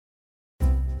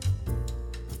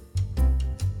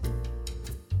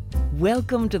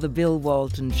Welcome to the Bill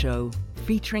Walton Show,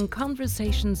 featuring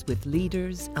conversations with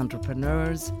leaders,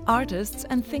 entrepreneurs, artists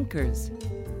and thinkers.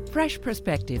 Fresh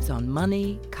perspectives on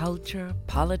money, culture,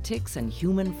 politics and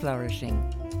human flourishing.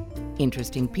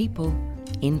 Interesting people,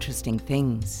 interesting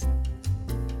things.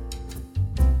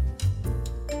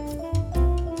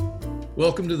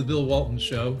 Welcome to the Bill Walton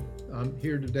Show. I'm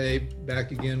here today back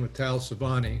again with Tal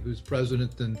Tsfany, who's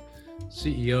president and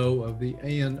CEO of the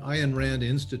Ayn Rand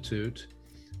Institute.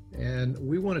 And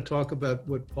we want to talk about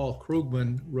what Paul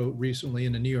Krugman wrote recently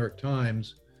in the New York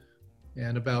Times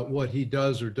and about what he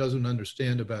does or doesn't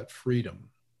understand about freedom.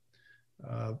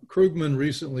 Krugman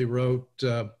recently wrote,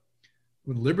 when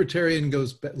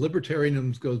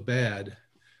libertarianism goes bad,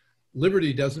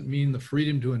 liberty doesn't mean the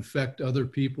freedom to infect other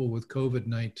people with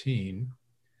COVID-19.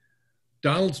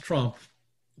 Donald Trump,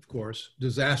 of course,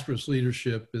 disastrous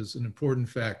leadership is an important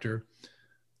factor,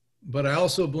 but I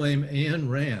also blame Ayn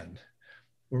Rand,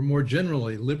 or more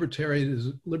generally,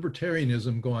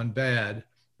 libertarianism gone bad,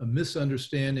 a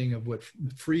misunderstanding of what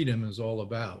freedom is all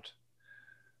about.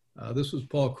 This was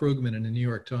Paul Krugman in the New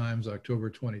York Times, October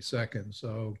 22nd.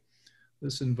 So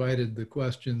this invited the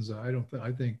questions. I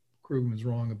think Krugman's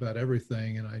wrong about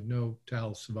everything, and I know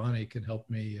Tal Tsfany can help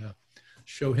me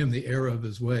show him the error of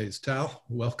his ways. Tal,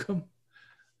 welcome.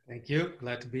 Thank you.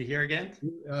 Glad to be here again.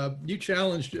 You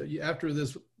challenged,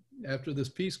 after this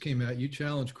piece came out, you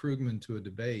challenged Krugman to a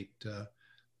debate.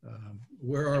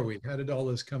 Where are we? How did all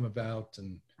this come about?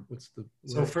 And what's the...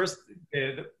 So first,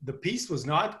 the piece was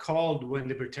not called When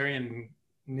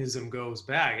Libertarianism Goes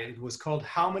Bad. It was called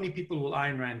How Many People Will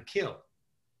Ayn Rand Kill?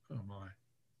 Oh my.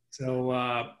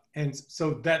 So,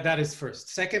 so that is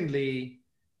first. Secondly,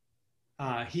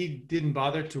 he didn't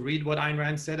bother to read what Ayn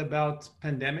Rand said about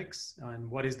pandemics and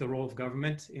what is the role of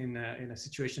government in a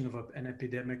situation of an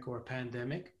epidemic or a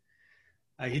pandemic.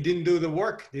 He didn't do the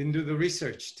work, didn't do the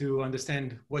research to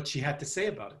understand what she had to say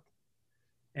about it.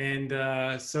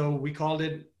 And so we called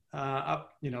him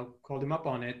up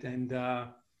on it. And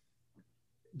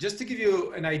just to give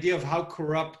you an idea of how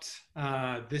corrupt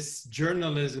this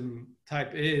journalism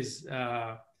type is,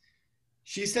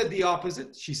 she said the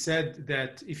opposite. She said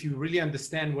that if you really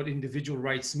understand what individual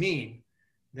rights mean,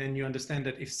 then you understand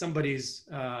that if somebody's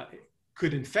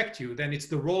could infect you, then it's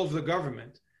the role of the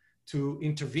government to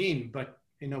intervene, but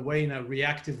in a way, in a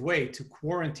reactive way, to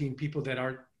quarantine people that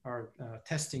are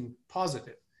testing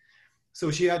positive.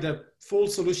 So she had a full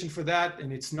solution for that,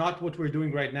 and it's not what we're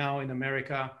doing right now in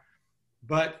America.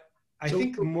 But I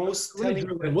think most telling...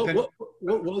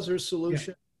 What was her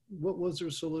solution? Yeah. What was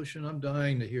her solution? I'm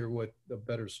dying to hear what a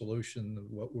better solution than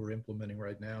what we're implementing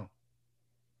right now.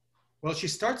 Well, she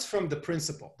starts from the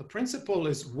principle. The principle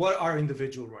is, what are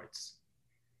individual rights?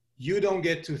 You don't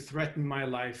get to threaten my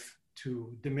life,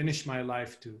 to diminish my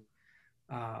life, to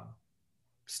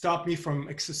stop me from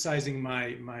exercising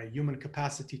my human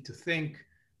capacity to think,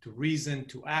 to reason,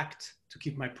 to act, to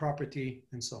keep my property,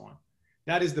 and so on.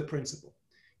 That is the principle.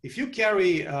 If you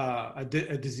carry a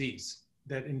disease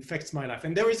that infects my life,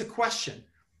 and there is a question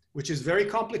which is very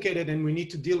complicated, and we need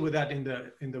to deal with that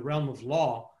in the realm of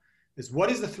law, is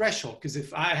what is the threshold? Because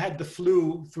if I had the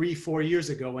flu 3-4 years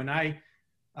ago, and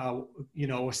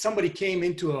or somebody came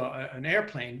into an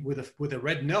airplane with a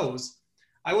red nose,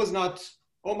 I was not,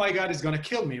 oh my God, it's going to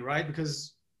kill me, right?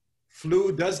 Because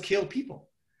flu does kill people.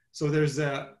 So there's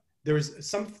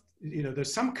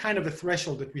some kind of a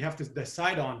threshold that we have to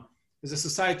decide on as a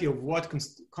society of what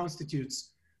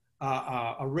constitutes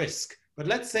a risk. But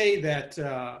let's say that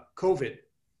COVID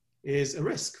is a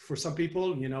risk for some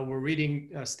people. We're reading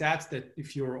stats that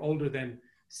if you're older than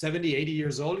 70, 80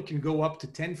 years old, it can go up to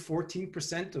 10,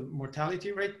 14% of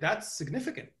mortality rate. That's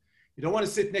significant. You don't want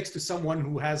to sit next to someone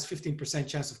who has 15%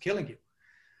 chance of killing you.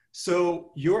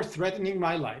 So you're threatening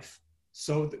my life.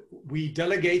 So we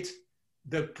delegate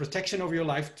the protection of your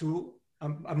life to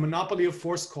a monopoly of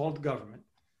force called government.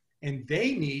 And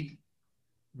they need,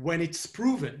 when it's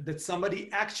proven that somebody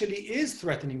actually is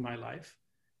threatening my life,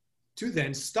 to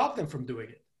then stop them from doing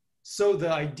it. So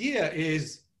the idea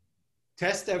is,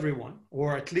 test everyone,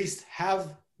 or at least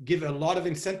give a lot of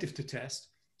incentive to test.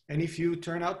 And if you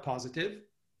turn out positive,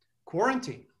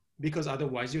 quarantine, because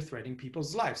otherwise you're threatening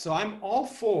people's lives. So I'm all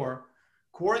for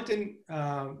quarantine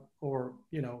or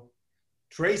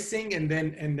tracing and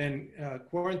then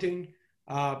quarantine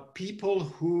people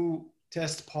who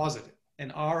test positive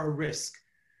and are a risk.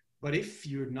 But if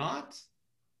you're not,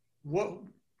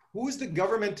 who is the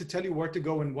government to tell you where to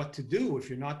go and what to do if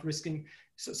you're not risking?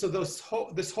 So this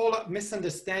whole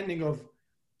misunderstanding of,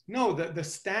 no, the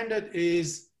standard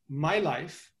is my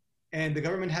life, and the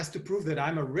government has to prove that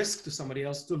I'm a risk to somebody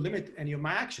else to limit any of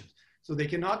my actions. So they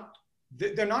cannot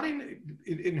they're not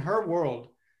in her world.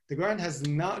 The government has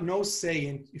no say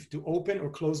in if to open or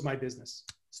close my business.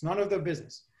 It's none of their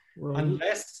business, Well,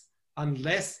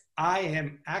 unless I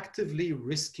am actively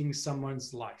risking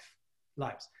someone's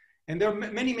lives. And there are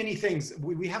many things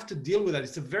we have to deal with that.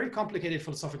 It's a very complicated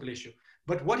philosophical issue.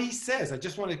 But what he says, I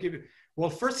just want to give you, well,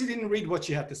 first he didn't read what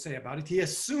she had to say about it. He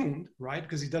assumed, right,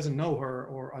 because he doesn't know her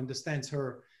or understands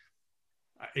her,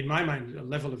 in my mind, a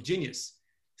level of genius.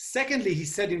 Secondly, he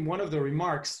said in one of the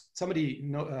remarks, somebody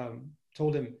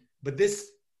told him, but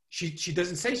this, she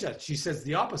doesn't say that. She says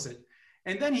the opposite.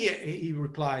 And then he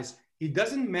replies, it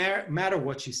doesn't matter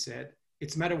what she said.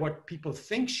 It's matter what people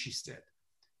think she said.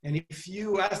 And if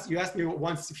you asked me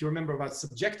once, if you remember, about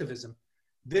subjectivism,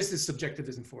 this is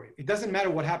subjectivism for you. It doesn't matter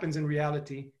what happens in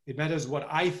reality. It matters what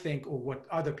I think or what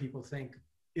other people think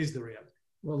is the reality.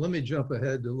 Well, let me jump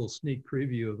ahead to a little sneak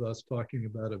preview of us talking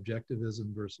about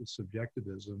objectivism versus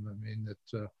subjectivism. I mean,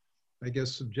 that I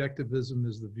guess subjectivism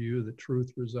is the view that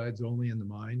truth resides only in the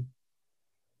mind.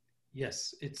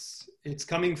 Yes, it's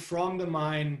coming from the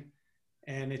mind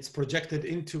and it's projected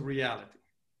into reality.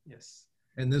 Yes.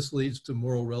 And this leads to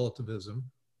moral relativism.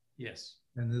 Yes.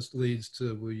 And this leads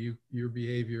to, well, your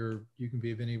behavior, you can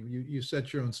be of any, you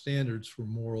set your own standards for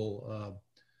moral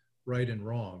right and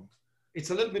wrong. It's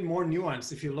a little bit more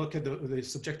nuanced. If you look at the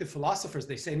subjective philosophers,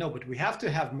 they say, no, but we have to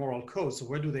have moral codes. So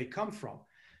where do they come from?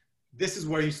 This is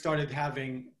where you started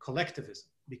having collectivism,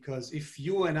 because if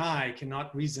you and I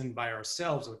cannot reason by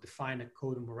ourselves or define a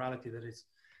code of morality that is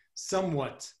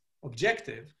somewhat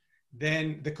objective,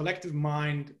 then the collective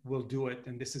mind will do it.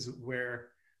 And this is where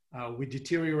we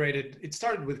deteriorated. It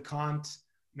started with Kant,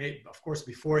 of course,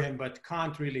 before him, but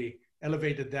Kant really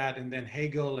elevated that. And then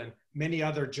Hegel and many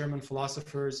other German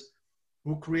philosophers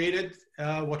who created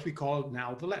what we call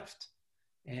now the left.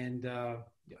 And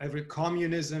every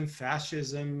communism,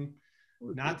 fascism,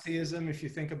 Nazism, if you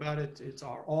think about it,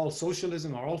 all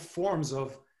socialism, are all forms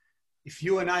of, if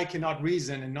you and I cannot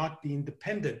reason and not be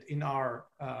independent in our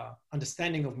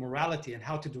understanding of morality and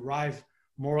how to derive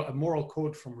a moral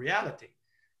code from reality,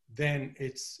 then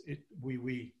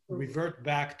we revert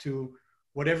back to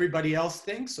what everybody else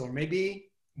thinks, or maybe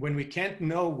when we can't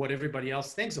know what everybody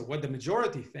else thinks or what the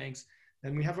majority thinks,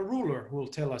 then we have a ruler who will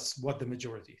tell us what the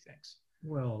majority thinks.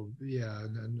 Well, yeah,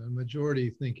 and a majority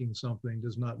thinking something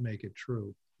does not make it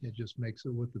true. It just makes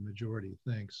it what the majority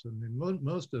thinks. I mean,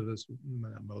 most of us,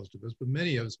 not most of us, but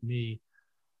many of us, me,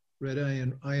 read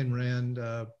Ayn Rand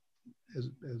as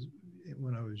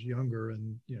when I was younger,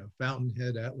 and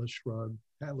Fountainhead, Atlas Shrugged.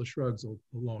 Atlas Shrugged's a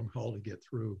long haul to get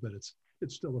through, but it's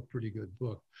still a pretty good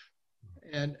book.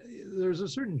 And there's a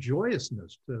certain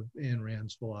joyousness to Ayn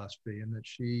Rand's philosophy, in that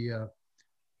she,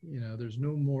 there's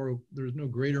no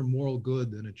greater moral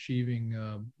good than achieving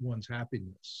one's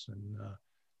happiness,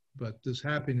 but this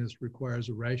happiness requires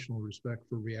a rational respect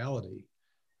for reality,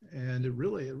 and it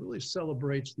really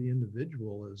celebrates the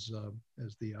individual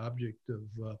as the object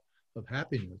of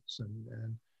happiness.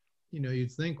 And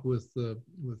you'd think with the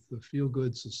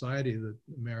feel-good society that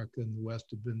America and the West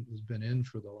has been in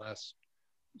for the last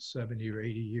 70 or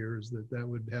 80 years, that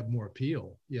would have more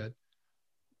appeal. Yet,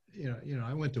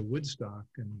 I went to Woodstock,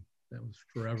 and that was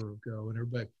forever ago, and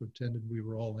everybody pretended we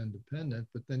were all independent.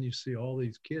 But then you see all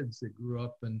these kids that grew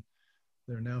up, and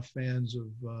they're now fans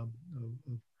of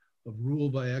rule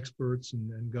by experts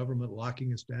and government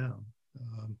locking us down.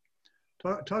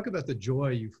 Talk about the joy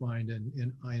you find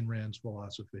in Ayn Rand's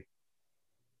philosophy.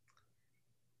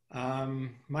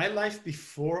 My life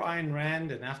before Ayn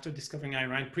Rand and after discovering Ayn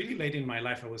Rand, pretty late in my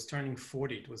life, I was turning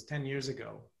 40. It was 10 years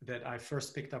ago that I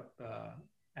first picked up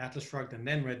Atlas Shrugged and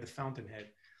then read The Fountainhead.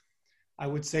 I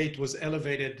would say it was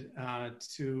elevated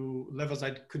to levels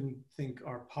I couldn't think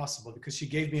are possible, because she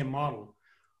gave me a model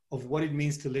of what it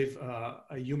means to live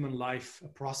a human life, a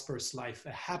prosperous life,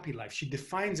 a happy life. She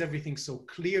defines everything so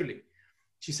clearly.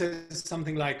 She says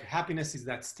something like, happiness is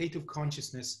that state of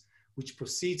consciousness which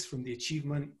proceeds from the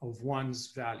achievement of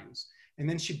one's values. And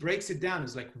then she breaks it down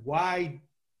as like why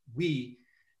we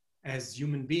as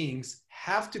human beings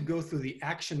have to go through the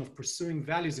action of pursuing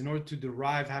values in order to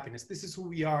derive happiness. This is who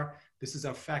we are. This is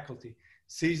our faculty.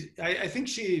 See, I think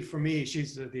for me,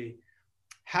 she's the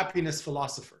happiness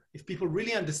philosopher. If people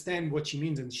really understand what she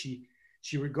means, and she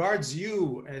regards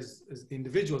you as the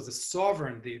individual, as the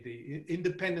sovereign, the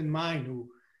independent mind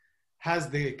who has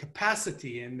the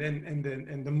capacity and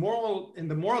the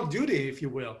moral duty, if you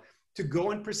will, to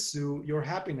go and pursue your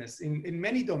happiness in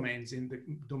many domains, in the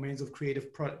domains of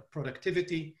creative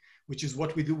productivity, which is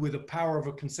what we do with the power of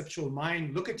a conceptual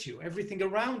mind. Look at you, everything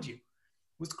around you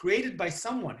was created by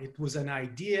someone. It was an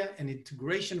idea, an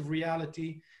integration of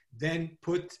reality, then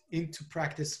put into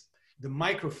practice the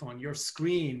microphone, your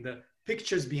screen, the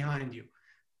pictures behind you.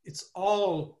 It's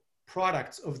all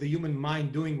products of the human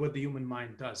mind doing what the human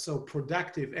mind does. So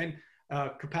productive and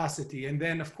capacity. And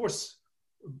then, of course,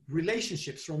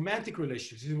 relationships, romantic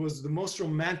relationships. He was the most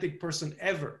romantic person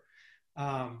ever.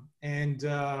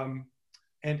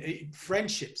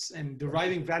 Friendships and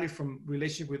deriving value from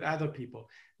relationship with other people.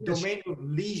 Yes. Domain of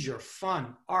leisure,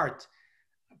 fun, art.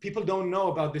 People don't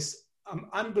know about this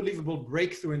unbelievable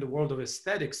breakthrough in the world of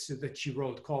aesthetics that she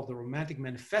wrote called The Romantic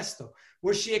Manifesto,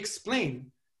 where she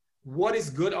explained what is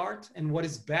good art and what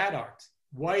is bad art.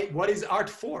 What is art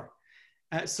for?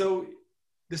 So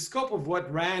the scope of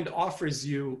what Rand offers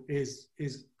you is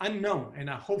unknown. And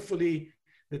hopefully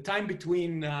the time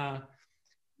between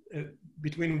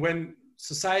when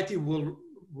society will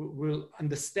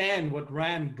understand what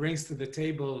Rand brings to the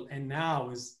table and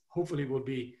now is hopefully will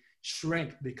be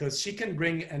shrink, because she can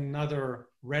bring another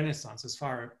renaissance as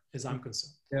far as I'm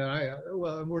concerned. Yeah,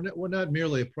 well, we're not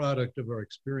merely a product of our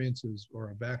experiences or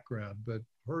our background, but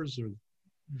hers are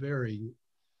very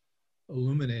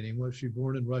illuminating. Was she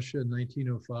born in Russia in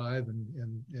 1905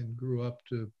 and grew up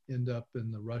to end up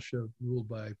in the Russia ruled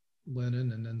by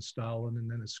Lenin and then Stalin, and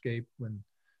then escaped when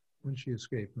she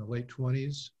escaped in the late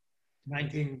 20s?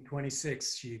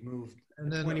 1926 she moved,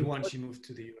 and then 21 she moved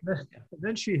to the US. Yeah. And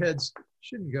then she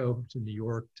didn't go to New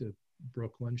York, to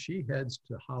Brooklyn, she heads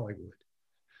to Hollywood.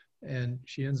 And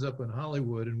she ends up in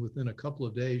Hollywood, and within a couple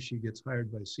of days she gets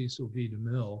hired by Cecil B.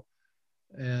 DeMille.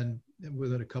 And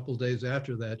within a couple of days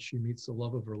after that, she meets the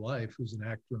love of her life, who's an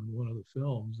actor in one of the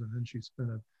films. And then she spent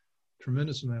a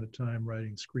tremendous amount of time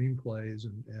writing screenplays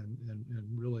and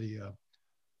really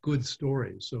good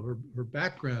stories. So her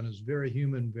background is very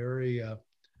human, very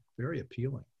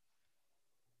appealing.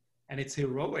 And it's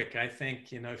heroic, I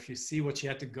think. If you see what she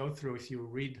had to go through, if you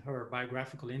read her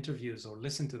biographical interviews or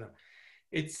listen to them,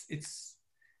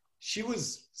 she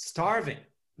was starving,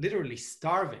 literally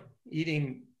starving,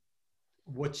 eating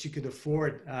what she could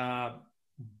afford,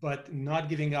 but not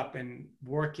giving up and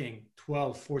working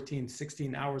 12, 14,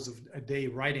 16 hours of a day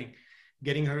writing,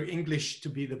 getting her English to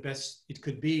be the best it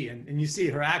could be. And you see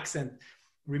her accent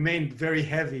remained very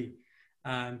heavy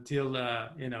until,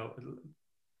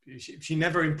 she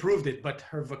never improved it, but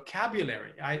her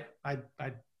vocabulary,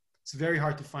 it's very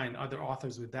hard to find other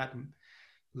authors with that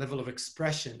level of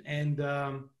expression. And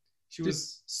she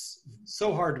was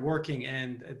so hardworking,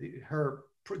 and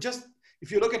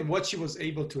if you look at what she was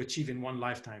able to achieve in one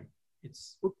lifetime,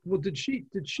 it's... Well, did she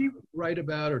write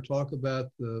about or talk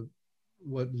about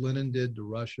what Lenin did to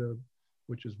Russia,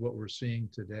 which is what we're seeing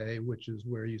today, which is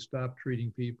where you stop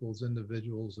treating people as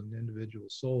individuals and individual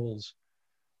souls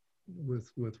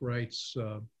with rights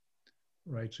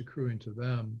accruing to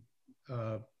them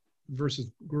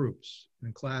versus groups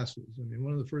and classes. I mean,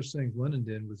 one of the first things Lenin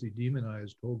did was he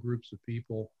demonized whole groups of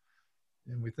people.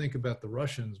 And we think about the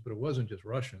Russians, but it wasn't just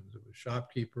Russians. It was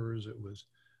shopkeepers, it was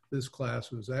this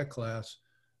class, it was that class.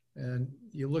 And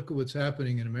you look at what's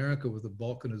happening in America with the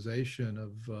balkanization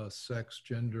of sex,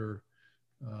 gender,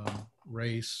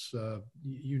 race,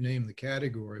 you name the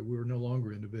category. We're no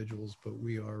longer individuals, but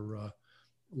we are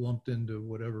lumped into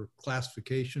whatever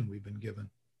classification we've been given.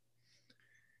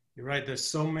 You're right. There's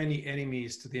so many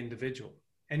enemies to the individual.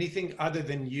 Anything other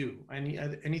than you,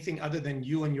 anything other than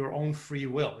you and your own free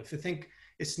will. If you think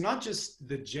it's not just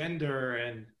the gender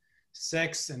and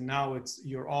sex, and now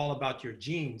you're all about your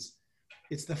genes.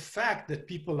 It's the fact that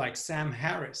people like Sam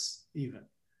Harris even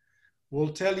will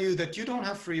tell you that you don't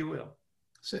have free will.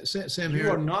 Sam you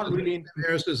Harris, are not really. Sam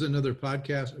Harris is another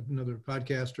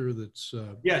podcaster that's.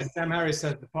 Yes, Sam Harris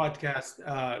has the podcast.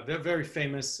 They're very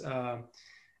famous.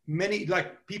 Many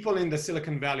like people in the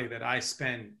Silicon Valley that I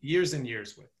spend years and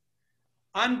years with,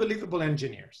 unbelievable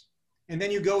engineers. And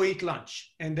then you go eat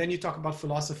lunch, and then you talk about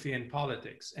philosophy and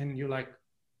politics, and you're like,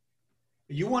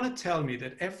 you want to tell me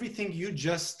that everything you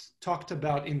just talked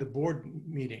about in the board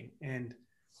meeting and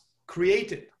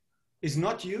created is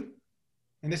not you?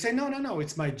 And they say, no,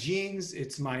 it's my genes,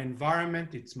 it's my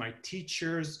environment, it's my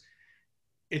teachers,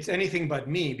 it's anything but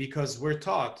me, because we're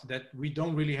taught that we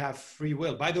don't really have free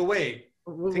will. By the way,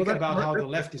 think about how the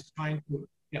left is trying to...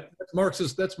 Yeah. That's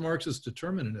Marxist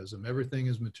determinism. Everything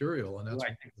is material, and that's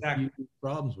right, exactly. the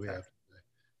problems we have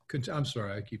today. I'm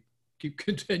sorry, I keep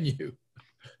continue.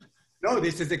 No,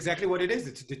 this is exactly what it is.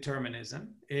 It's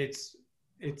determinism.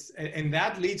 And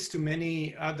that leads to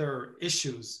many other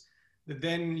issues that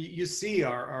then you see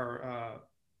are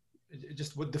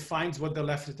just what defines what the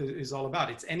left is all about.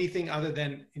 It's anything other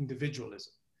than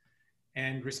individualism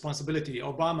and responsibility.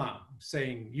 Obama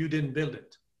saying, you didn't build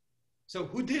it. So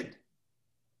who did?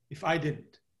 If I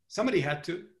didn't, somebody had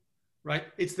to, right?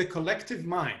 It's the collective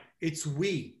mind. It's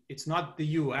we, it's not the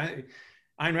you.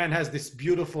 Ayn Rand has this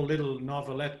beautiful little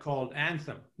novelette called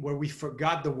Anthem, where we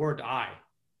forgot the word I.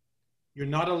 You're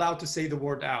not allowed to say the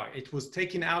word I. It was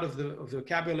taken out of the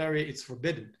vocabulary. It's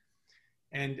forbidden.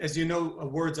 And as you know,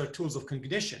 words are tools of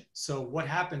cognition. So what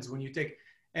happens when you take,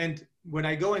 and when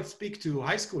I go and speak to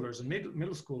high schoolers and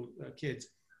middle school kids,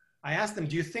 I ask them,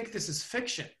 do you think this is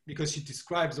fiction? Because she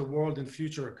describes a world in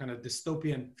future, kind of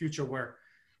dystopian future where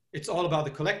it's all about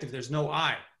the collective. There's no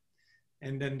I.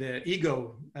 And then the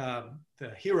ego, the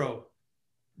hero,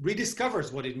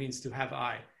 rediscovers what it means to have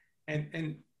I.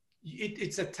 And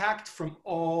it's attacked from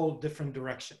all different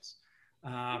directions.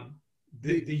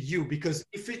 The you, because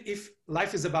if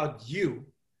life is about you,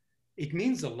 it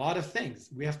means a lot of things.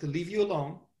 We have to leave you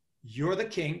alone. You're the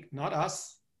king, not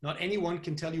us. Not anyone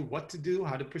can tell you what to do,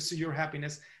 how to pursue your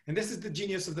happiness. And this is the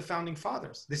genius of the founding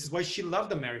fathers. This is why she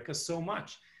loved America so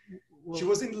much. Well, she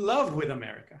was in love with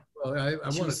America. Well,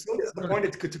 she was so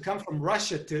disappointed to come from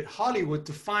Russia to Hollywood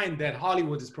to find that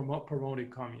Hollywood is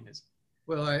promoting communism.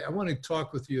 Well, I want to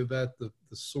talk with you about the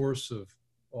source of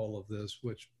all of this,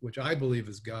 which I believe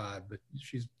is God, but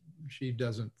she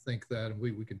doesn't think that, and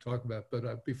we can talk about.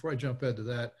 But before I jump into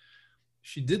that,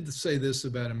 she did say this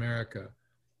about America.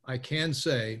 I can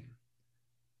say,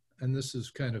 and this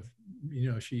is kind of,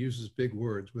 she uses big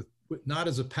words, with not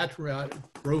as a patriotic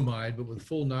bromide, but with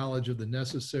full knowledge of the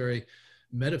necessary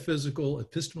metaphysical,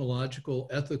 epistemological,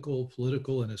 ethical,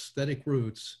 political, and aesthetic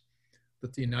roots,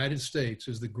 that the United States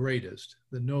is the greatest,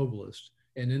 the noblest,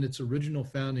 and in its original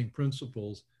founding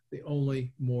principles, the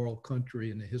only moral country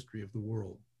in the history of the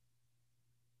world.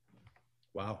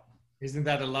 Wow. Isn't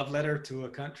that a love letter to a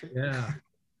country? Yeah.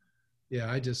 Yeah,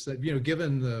 I just said,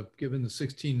 given the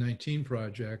 1619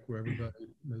 Project, where everybody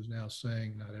is now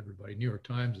saying, not everybody, New York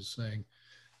Times is saying,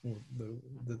 well,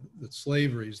 that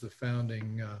slavery is the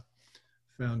founding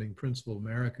principle of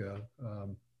America.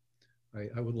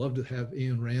 I would love to have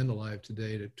Ayn Rand alive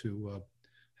today to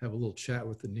have a little chat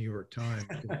with the New York Times.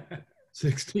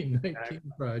 1619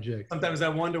 Project. Sometimes I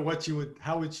wonder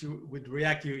how you would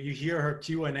react. You hear her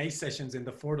Q&A sessions in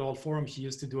the Fordall Forum she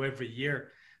used to do every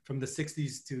year, from the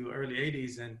 60s to early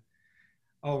 80s. And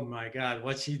oh my God,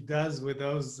 what she does with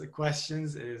those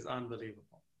questions is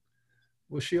unbelievable.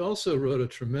 Well, she also wrote a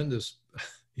tremendous,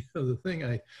 the thing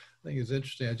I think is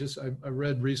interesting, I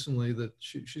read recently that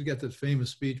she's got that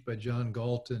famous speech by John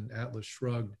Galt in Atlas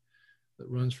Shrugged that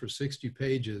runs for 60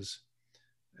 pages.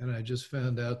 And I just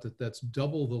found out that that's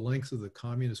double the length of the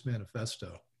Communist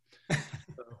Manifesto. So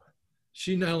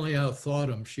she not only outthought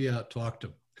him, she outtalked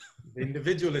him. The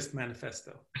Individualist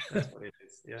Manifesto. That's what it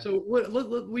is. Yeah. So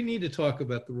we need to talk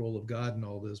about the role of God in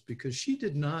all this, because she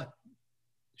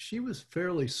was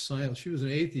fairly silent. She was an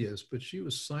atheist, but she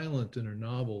was silent in her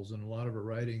novels and a lot of her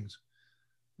writings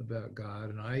about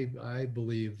God. And I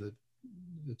believe that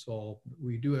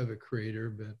we do have a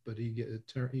creator, but he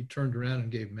turned around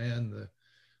and gave man the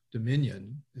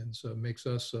dominion. And so it makes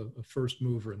us a first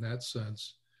mover in that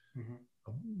sense. Mm-hmm.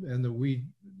 And that we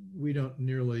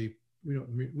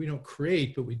don't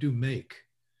create, but we do make.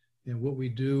 And what we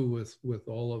do with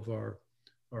all of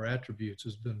our attributes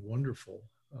has been wonderful.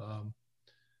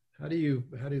 We've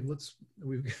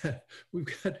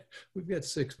got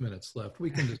 6 minutes left. We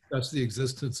can discuss the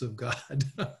existence of God.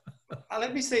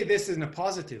 Let me say this in a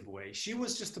positive way. She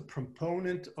was just a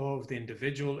proponent of the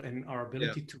individual and our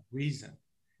ability to reason.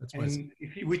 And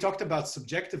we talked about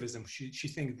subjectivism. She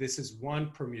thinks this is one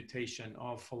permutation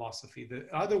of philosophy. The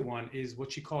other one is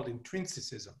what she called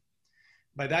intrinsicism.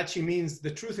 By that, she means the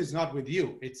truth is not with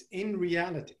you. It's in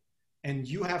reality. And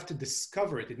you have to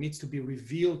discover it. It needs to be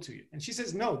revealed to you. And she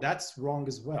says, no, that's wrong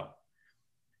as well.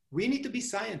 We need to be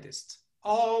scientists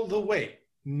all the way.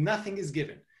 Nothing is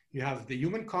given. You have the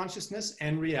human consciousness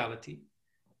and reality.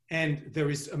 And there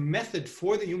is a method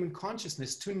for the human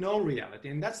consciousness to know reality.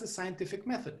 And that's the scientific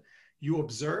method. You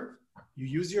observe, you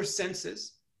use your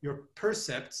senses, your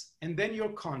percepts, and then your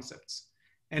concepts.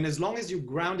 And as long as you're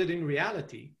grounded in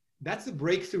reality, that's the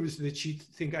breakthroughs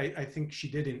that I think she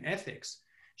did in ethics.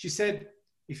 She said,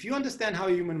 if you understand how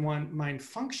a human mind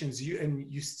functions, and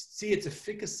you see its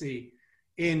efficacy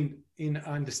in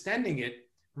understanding it,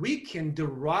 we can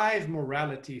derive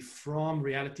morality from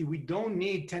reality. We don't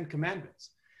need 10 commandments.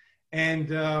 And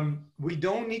we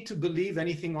don't need to believe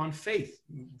anything on faith.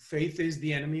 Faith is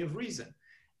the enemy of reason.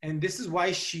 And this is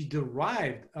why she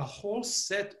derived a whole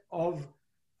set of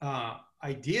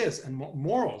ideas and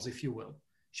morals, if you will.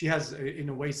 She has, in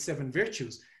a way, 7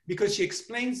 virtues, because she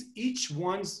explains each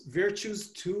one's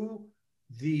virtues to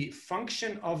the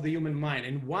function of the human mind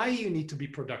and why you need to be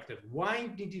productive, why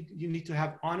you need to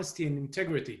have honesty and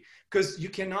integrity, because you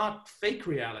cannot fake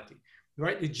reality.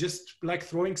 right? It's just like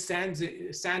throwing sand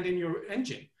in your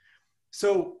engine.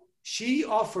 So she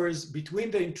offers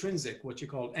between the intrinsic, what you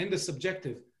call, and the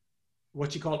subjective,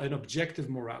 what you call an objective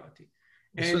morality.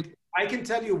 And I can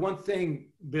tell you one thing,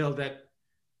 Bill, that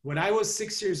when I was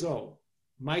 6 years old,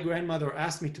 my grandmother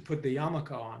asked me to put the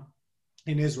yarmulke on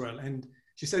in Israel. And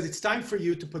she says, it's time for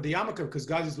you to put the yarmulke because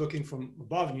God is looking from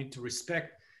above and you need to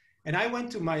respect. And I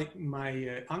went to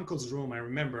my uncle's room. I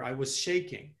remember I was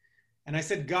shaking. And I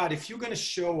said, God, if you're going to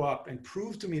show up and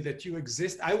prove to me that you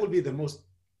exist, I will be the most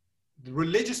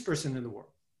religious person in the world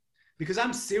because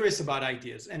I'm serious about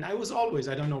ideas. And I was always,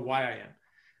 I don't know why I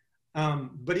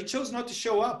am. But he chose not to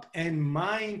show up. And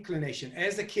my inclination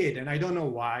as a kid, and I don't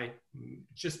know why,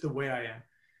 just the way I am,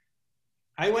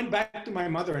 I went back to my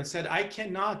mother and said, I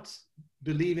cannot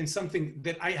believe in something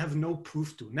that I have no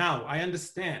proof to. Now, I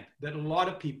understand that a lot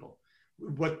of people,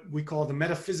 what we call the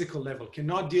metaphysical level,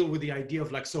 cannot deal with the idea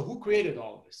of like, so who created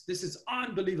all of this? This is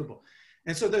unbelievable.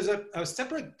 And so there's a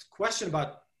separate question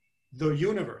about the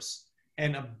universe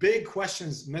and a big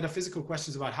questions, metaphysical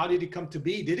questions about how did it come to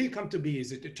be? Did it come to be?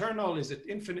 Is it eternal? Is it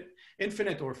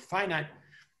infinite or finite?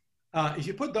 If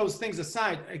you put those things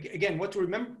aside, again, what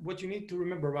you need to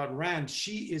remember about Rand,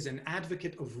 she is an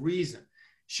advocate of reason.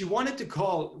 She wanted to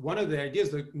call one of the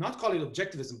ideas, not call it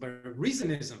objectivism, but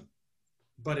reasonism,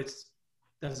 but it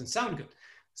doesn't sound good.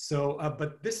 So,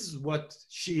 but this is what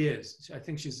she is. I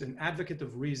think she's an advocate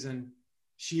of reason.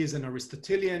 She is an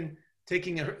Aristotelian,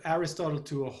 taking Aristotle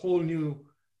to a whole new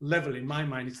level in my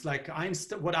mind. It's like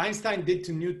what Einstein did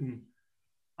to Newton,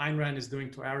 Ayn Rand is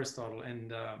doing to Aristotle.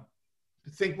 And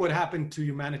think what happened to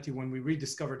humanity when we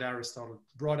rediscovered Aristotle,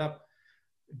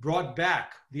 brought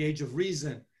back the age of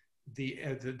reason,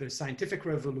 the scientific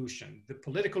revolution, the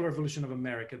political revolution of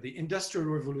America, the industrial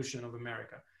revolution of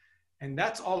America. And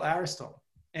that's all Aristotle.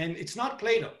 And it's not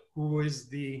Plato, who is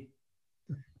the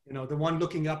one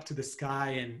looking up to the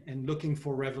sky and looking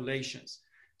for revelations.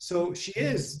 So she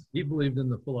is. He believed in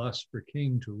the philosopher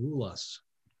king to rule us.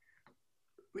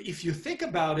 If you think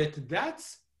about it,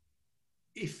 that's,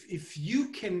 if you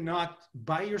cannot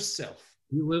by yourself.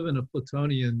 You live in a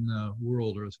Platonian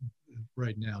world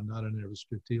right now, not an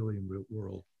Aristotelian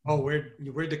world. Oh,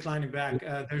 we're declining back.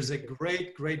 There's a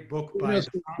great book by.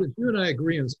 You and I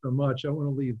agree on so much. I want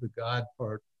to leave the God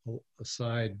part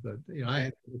aside, but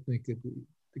I think that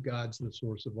the God's the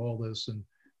source of all this, and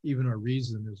even our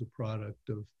reason is a product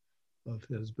of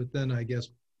His. But then I guess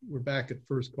we're back at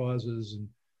first causes, and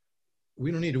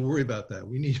we don't need to worry about that.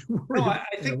 We need to worry. No, I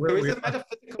think there is a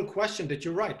metaphysical question that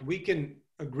you're right. We can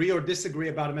agree or disagree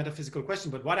about a metaphysical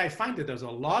question, but what I find that there's a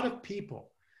lot of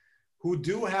people who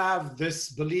do have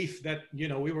this belief that,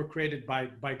 we were created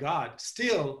by God,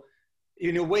 still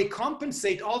in a way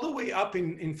compensate all the way up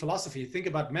in philosophy. Think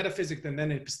about metaphysics and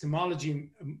then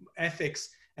epistemology, ethics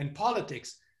and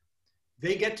politics.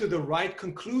 They get to the right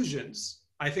conclusions.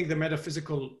 I think the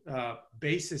metaphysical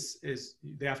basis is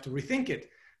they have to rethink it.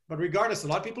 But regardless, a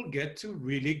lot of people get to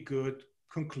really good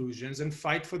conclusions and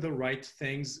fight for the right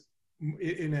things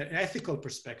in an ethical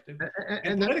perspective.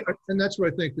 And that's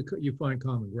where I think you find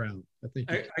common ground. I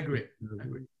think I agree.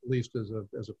 At least as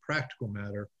a practical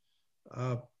matter.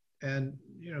 And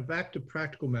back to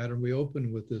practical matter, we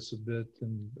opened with this a bit,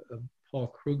 and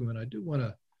Paul Krugman, I do want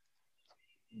to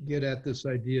get at this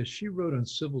idea. She wrote on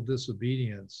civil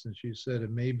disobedience, and she said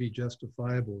it may be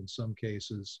justifiable in some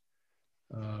cases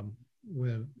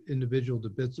when an individual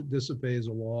disobeys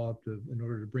a law in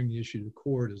order to bring the issue to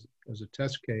court as a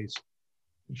test case.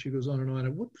 And she goes on and on.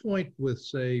 At what point with,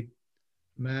 say,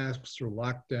 masks or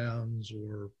lockdowns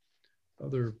or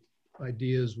other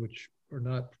ideas which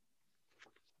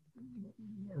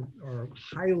are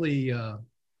highly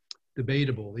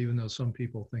debatable, even though some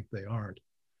people think they aren't,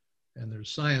 and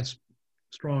there's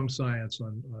strong science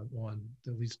on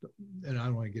at least, and I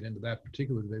don't want to get into that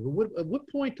particular debate, but at what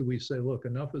point do we say, look,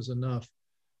 enough is enough,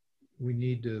 we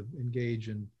need to engage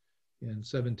in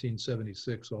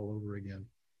 1776 all over again?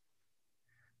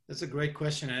 That's a great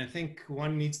question. And I think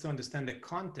one needs to understand the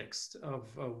context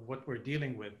of what we're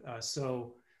dealing with.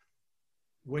 So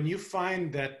when you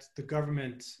find that the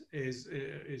government is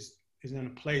in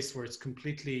a place where it's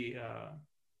completely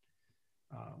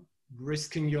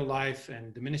risking your life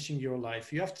and diminishing your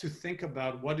life, you have to think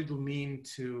about what it will mean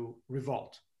to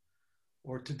revolt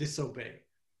or to disobey.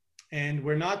 And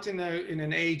we're not in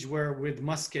an age where with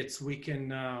muskets we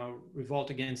can revolt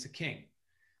against a king.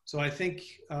 So I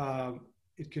think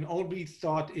it can all be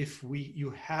thought if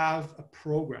you have a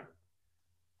program,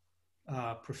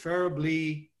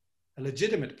 preferably a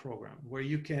legitimate program, where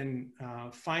you can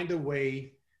find a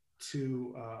way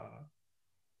to,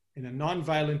 in a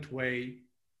nonviolent way,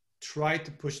 try to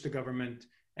push the government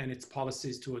and its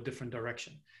policies to a different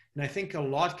direction. And I think a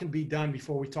lot can be done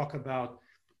before we talk about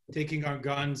taking our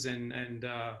guns and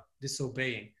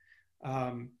disobeying.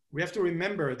 We have to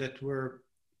remember that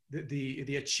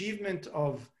the achievement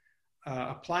of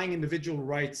applying individual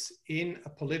rights in a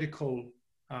political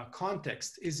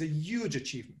context is a huge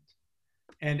achievement.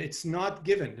 And it's not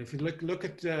given. If you look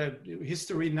at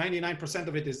history, 99%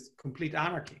 of it is complete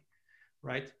anarchy,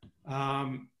 right?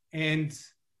 And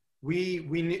we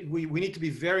need to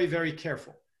be very, very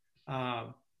careful.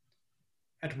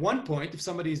 At one point, if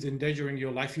somebody is endangering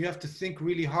your life, you have to think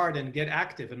really hard and get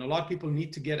active. And a lot of people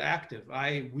need to get active.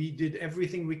 We did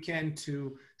everything we can to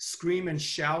scream and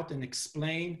shout and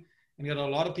explain. And yet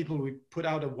a lot of people, we put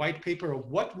out a white paper of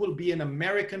what will be an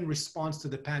American response to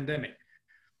the pandemic.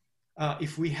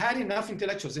 If we had enough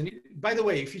intellectuals, and by the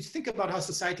way, if you think about how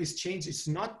society has changed, it's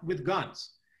not with guns.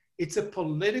 It's a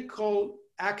political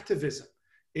activism.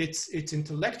 It's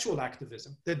intellectual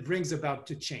activism that brings about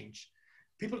to change.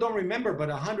 People don't remember, but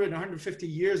 100, 150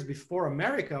 years before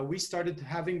America, we started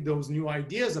having those new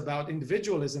ideas about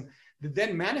individualism that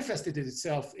then manifested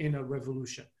itself in a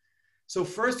revolution. So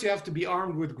first you have to be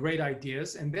armed with great ideas,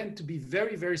 and then to be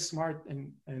very, very smart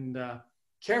and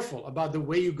careful about the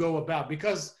way you go about,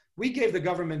 because we gave the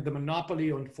government the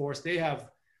monopoly on force. They have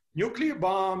nuclear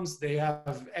bombs, they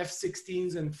have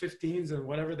F-16s and 15s and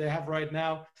whatever they have right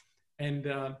now. And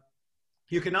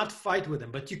you cannot fight with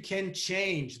them, but you can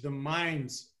change the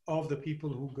minds of the people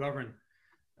who govern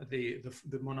the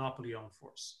monopoly on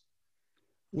force.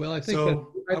 Well, I think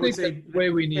that's the way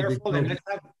we need to go.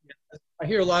 I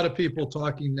hear a lot of people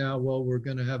talking now, well, we're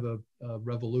going to have a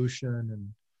revolution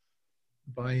and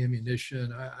buy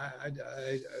ammunition.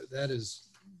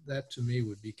 That to me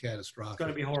would be catastrophic. It's going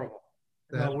to be horrible.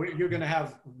 You're going to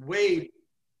have way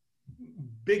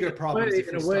bigger problems.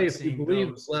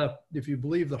 If you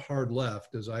believe the hard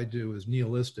left, as I do, is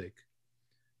nihilistic,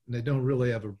 and they don't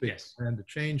really have a big plan to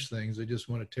change things, they just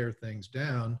want to tear things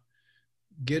down,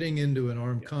 getting into an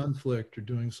armed conflict or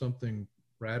doing something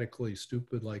radically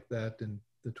stupid like that in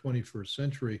the 21st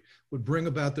century would bring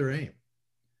about their aim,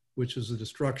 which is the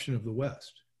destruction of the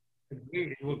West.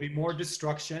 It will be more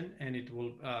destruction, and it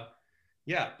will,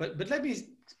 but let me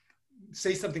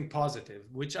say something positive,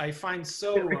 which I find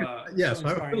so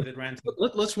inspiring that Rand.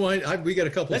 Let's wind. We got a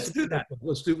couple. Let's do that.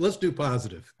 Let's do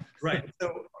positive. Right.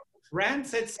 So Rand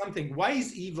said something. Why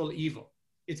is evil evil?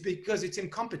 It's because it's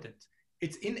incompetent.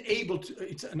 It's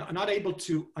not able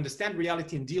to understand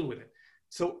reality and deal with it.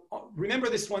 So remember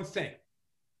this one thing: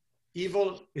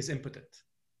 evil is impotent,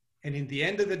 and in the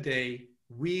end of the day,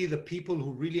 we, the people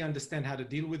who really understand how to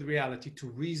deal with reality, to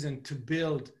reason, to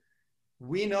build,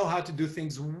 we know how to do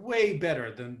things way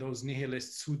better than those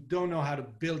nihilists who don't know how to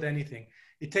build anything.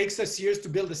 It takes us years to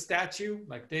build a statue,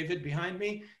 like David behind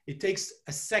me. It takes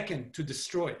a second to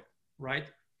destroy it,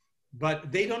 right? But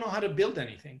they don't know how to build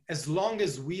anything. As long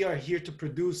as we are here to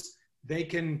produce, they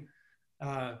can,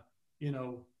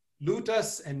 loot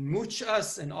us and mooch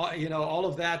us and all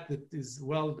of that is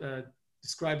well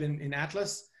described in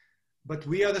Atlas. But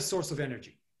we are the source of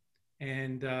energy,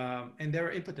 and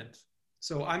they're impotent.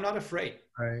 So I'm not afraid.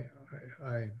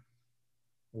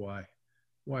 Why?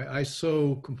 I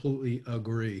so completely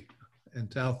agree. And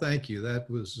Tal, thank you.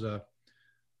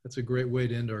 That's a great way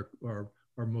to end our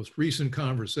most recent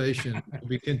conversation.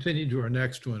 We continue to our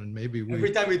next one, and maybe every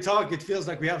time we talk, it feels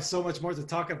like we have so much more to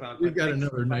talk about. We've got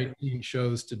another 19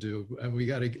 shows to do, and we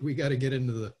got to get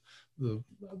into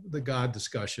the God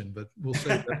discussion, but we'll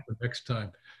save that for next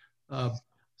time.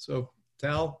 So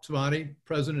Tal Tsfany,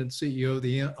 President and CEO of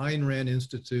the Ayn Rand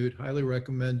Institute, highly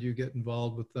recommend you get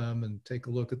involved with them and take a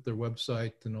look at their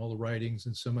website and all the writings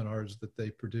and seminars that they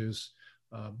produce.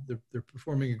 They're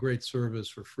performing a great service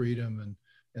for freedom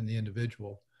and the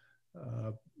individual.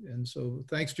 And so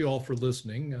thanks to you all for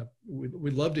listening.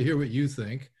 We'd love to hear what you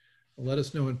think. Let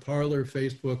us know in Parler,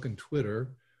 Facebook, and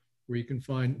Twitter, where you can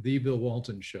find The Bill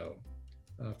Walton Show.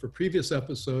 For previous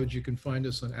episodes, you can find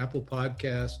us on Apple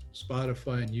Podcasts,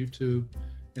 Spotify, and YouTube,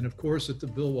 and of course at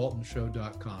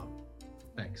thebillwaltonshow.com.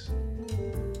 Thanks.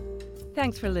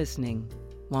 Thanks for listening.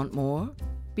 Want more?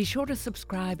 Be sure to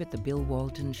subscribe at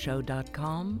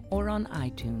thebillwaltonshow.com or on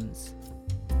iTunes.